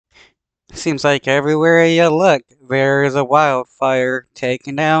Seems like everywhere you look, there's a wildfire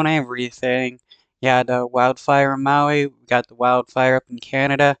taking down everything. Yeah, the wildfire in Maui, we got the wildfire up in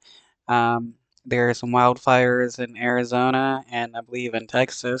Canada. Um, there are some wildfires in Arizona and I believe in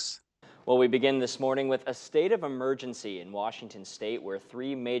Texas. Well, we begin this morning with a state of emergency in Washington state where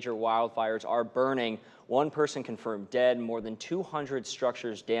three major wildfires are burning. One person confirmed dead, more than 200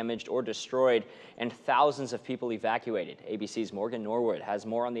 structures damaged or destroyed, and thousands of people evacuated. ABC's Morgan Norwood has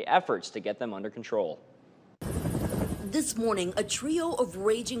more on the efforts to get them under control. This morning, a trio of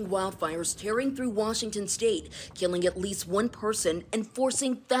raging wildfires tearing through Washington state, killing at least one person and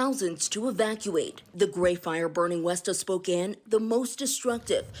forcing thousands to evacuate. The Gray Fire burning west of Spokane, the most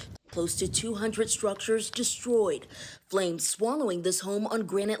destructive. Close to 200 structures destroyed. Flames swallowing this home on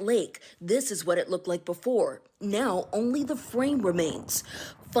Granite Lake. This is what it looked like before. Now only the frame remains.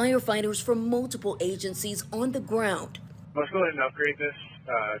 Firefighters from multiple agencies on the ground. Let's go ahead and upgrade this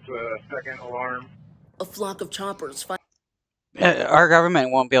to a second alarm. A flock of choppers. Our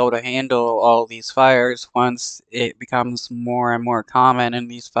government won't be able to handle all these fires once it becomes more and more common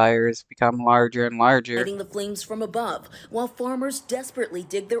and these fires become larger and larger. Fighting the flames from above, while farmers desperately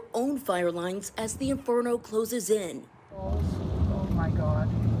dig their own fire lines as the inferno closes in. Oh my God.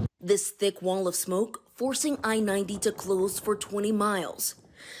 This thick wall of smoke forcing I-90 to close for 20 miles.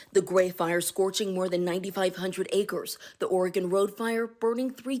 The Gray Fire scorching more than 9,500 acres, the Oregon Road Fire burning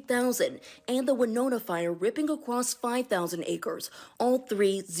 3,000, and the Winona Fire ripping across 5,000 acres, all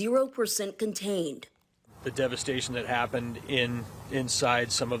three 0% contained. The devastation that happened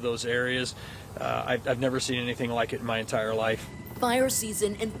inside some of those areas, I've never seen anything like it in my entire life. Fire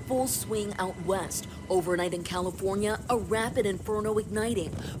season in full swing out west. Overnight in California, a rapid inferno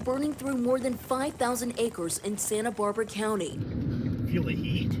igniting, burning through more than 5,000 acres in Santa Barbara County. Feel the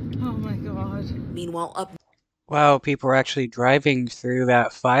heat? Oh my God. Meanwhile, up Wow, people are actually driving through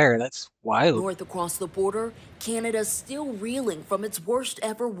that fire. That's wild. north across the border, Canada's still reeling from its worst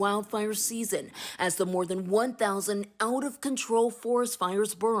ever wildfire season as the more than 1,000 out-of-control forest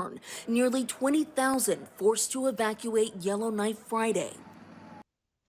fires burn. Nearly 20,000 forced to evacuate Yellowknife Friday.